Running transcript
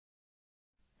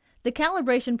The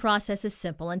calibration process is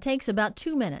simple and takes about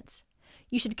 2 minutes.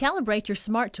 You should calibrate your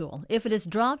Smart Tool if it is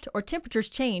dropped or temperatures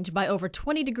change by over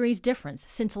 20 degrees difference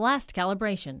since last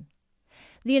calibration.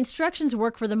 The instructions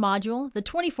work for the module, the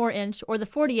 24-inch or the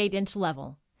 48-inch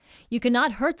level. You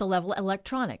cannot hurt the level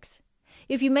electronics.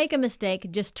 If you make a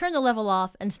mistake, just turn the level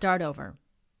off and start over.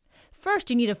 First,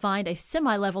 you need to find a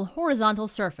semi-level horizontal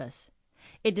surface.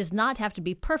 It does not have to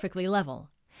be perfectly level.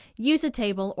 Use a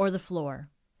table or the floor.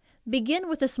 Begin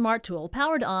with the Smart Tool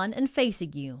powered on and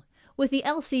facing you, with the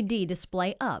LCD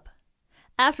display up.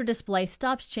 After display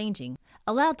stops changing,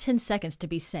 allow 10 seconds to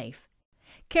be safe.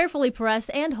 Carefully press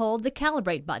and hold the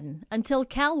Calibrate button until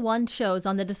Cal 1 shows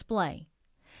on the display.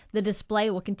 The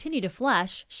display will continue to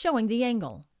flash, showing the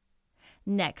angle.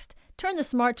 Next, turn the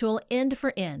Smart Tool end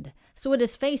for end so it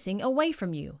is facing away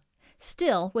from you,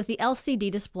 still with the LCD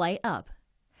display up.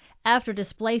 After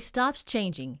display stops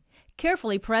changing,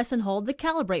 carefully press and hold the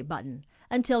Calibrate button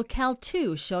until Cal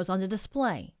 2 shows on the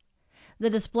display. The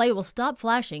display will stop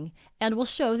flashing and will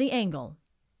show the angle.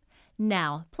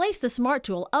 Now, place the Smart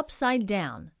Tool upside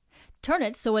down. Turn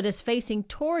it so it is facing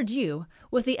toward you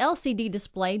with the LCD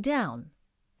display down.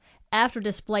 After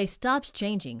display stops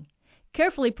changing,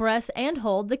 carefully press and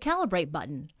hold the Calibrate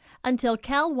button until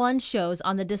Cal 1 shows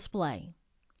on the display.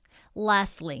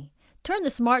 Lastly, turn the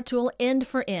Smart Tool end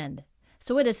for end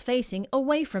so it is facing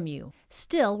away from you,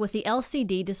 still with the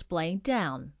LCD display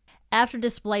down. After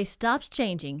display stops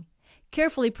changing,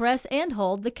 carefully press and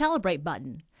hold the Calibrate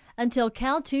button until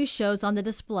Cal 2 shows on the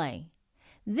display.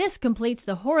 This completes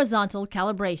the horizontal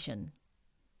calibration.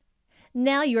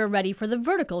 Now you are ready for the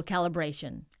vertical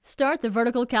calibration. Start the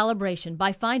vertical calibration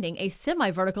by finding a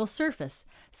semi-vertical surface,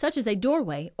 such as a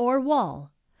doorway or wall.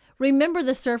 Remember,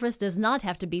 the surface does not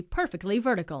have to be perfectly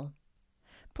vertical.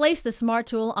 Place the Smart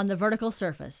Tool on the vertical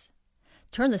surface.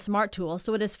 Turn the Smart Tool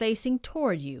so it is facing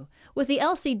toward you, with the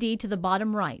LCD to the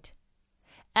bottom right.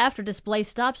 After display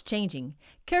stops changing,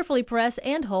 carefully press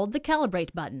and hold the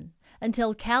Calibrate button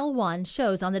until Cal 1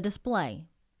 shows on the display.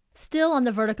 Still on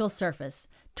the vertical surface,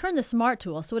 turn the Smart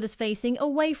Tool so it is facing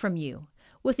away from you,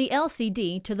 with the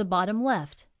LCD to the bottom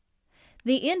left.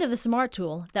 The end of the Smart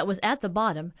Tool that was at the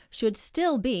bottom should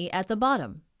still be at the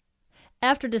bottom.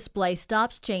 After display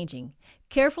stops changing,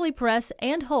 carefully press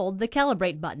and hold the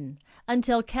Calibrate button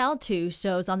until Cal 2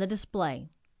 shows on the display.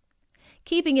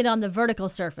 Keeping it on the vertical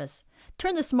surface,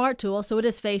 turn the Smart Tool so it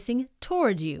is facing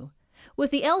toward you,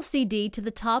 with the LCD to the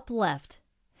top left.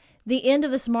 The end of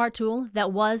the Smart Tool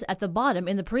that was at the bottom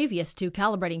in the previous 2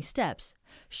 calibrating steps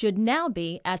should now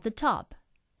be at the top.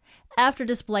 After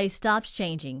display stops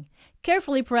changing,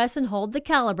 carefully press and hold the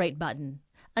Calibrate button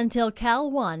until Cal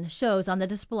 1 shows on the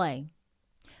display.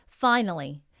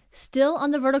 Finally, still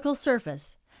on the vertical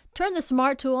surface, turn the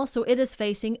Smart Tool so it is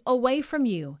facing away from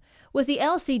you, with the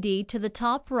LCD to the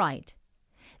top right.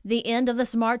 The end of the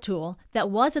Smart Tool that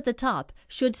was at the top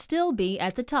should still be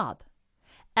at the top.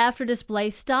 After display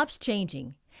stops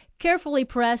changing, carefully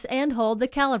press and hold the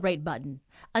Calibrate button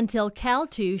until Cal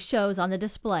 2 shows on the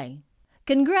display.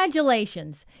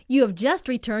 Congratulations! You have just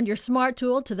returned your Smart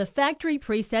Tool to the factory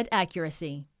preset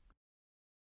accuracy.